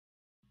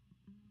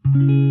I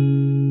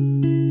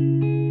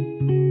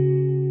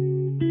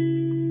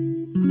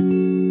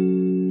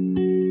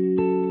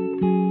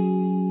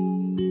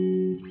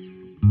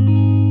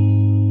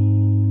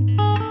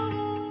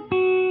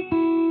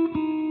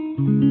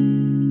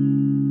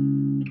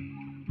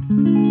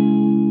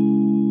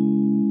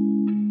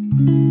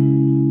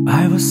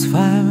was 5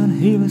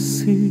 and he was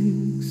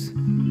 6,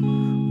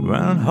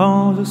 when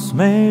horses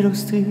made of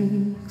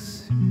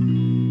sticks.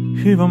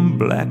 He was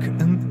black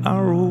and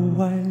arrow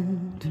white.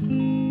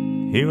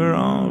 He were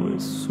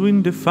always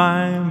wind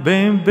defying,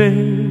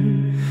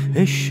 baby.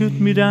 He shoot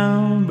me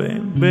down,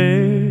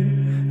 baby.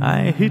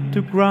 I hit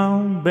the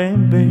ground,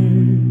 baby.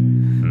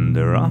 And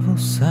the awful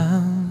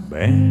sound,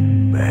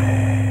 baby.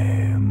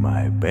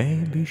 My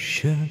baby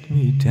shut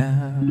me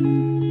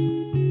down.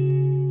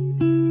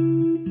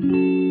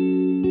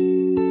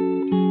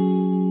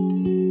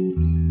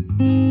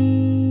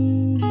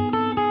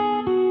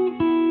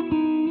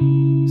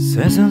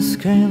 Seasons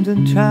came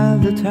and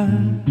child the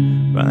time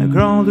when I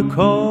grown to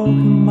call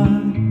him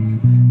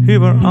mine. He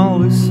were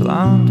always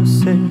long to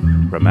say,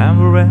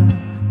 remember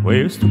when we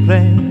used to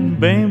play,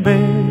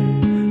 baby.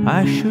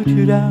 I shoot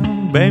you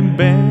down,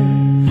 baby.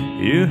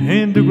 You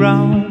hit the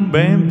ground,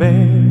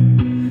 baby.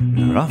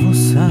 The awful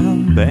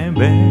sound,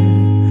 baby.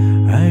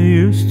 I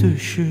used to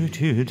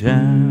shoot you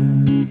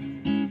down.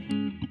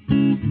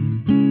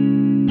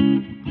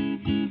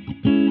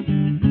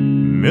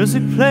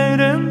 Music played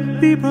and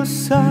people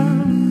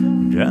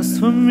sang, just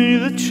for me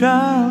the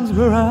childs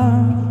were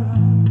out.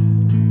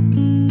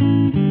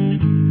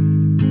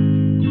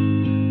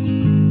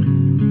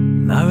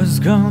 Now it's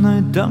gone, I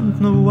don't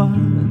know why.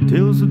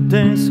 Until the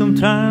day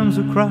sometimes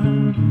I cry.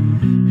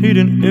 He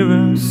didn't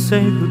even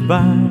say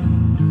goodbye.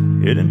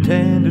 He didn't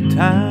take the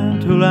time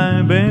to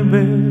lie,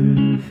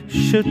 baby.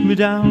 Shut me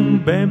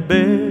down,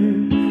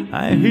 baby.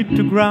 I hit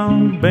the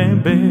ground,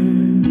 baby.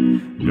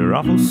 The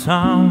awful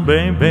sound,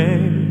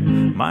 baby.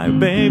 My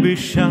baby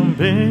shine,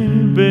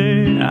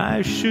 baby.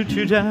 I shoot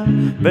you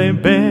down,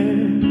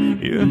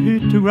 baby. You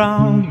hit the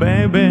ground,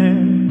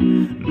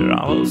 baby. The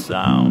awful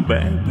sound,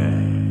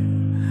 baby.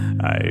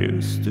 I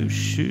used to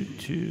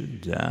shoot you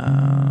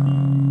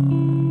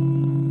down.